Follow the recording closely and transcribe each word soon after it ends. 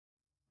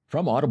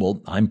From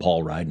Audible, I'm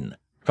Paul Ryden.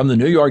 From the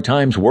New York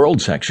Times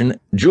World section,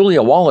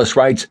 Julia Wallace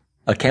writes,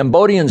 A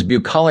Cambodian's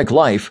Bucolic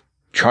Life,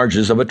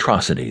 Charges of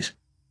Atrocities.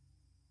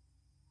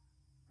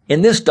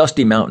 In this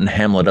dusty mountain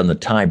hamlet on the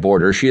Thai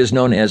border, she is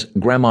known as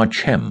Grandma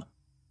Chem.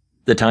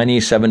 The tiny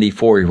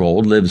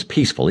 74-year-old lives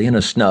peacefully in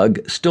a snug,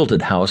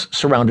 stilted house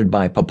surrounded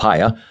by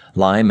papaya,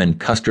 lime,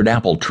 and custard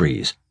apple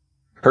trees.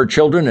 Her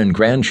children and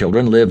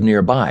grandchildren live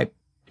nearby.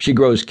 She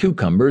grows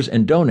cucumbers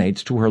and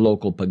donates to her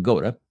local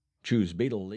pagoda, chews betel leaves.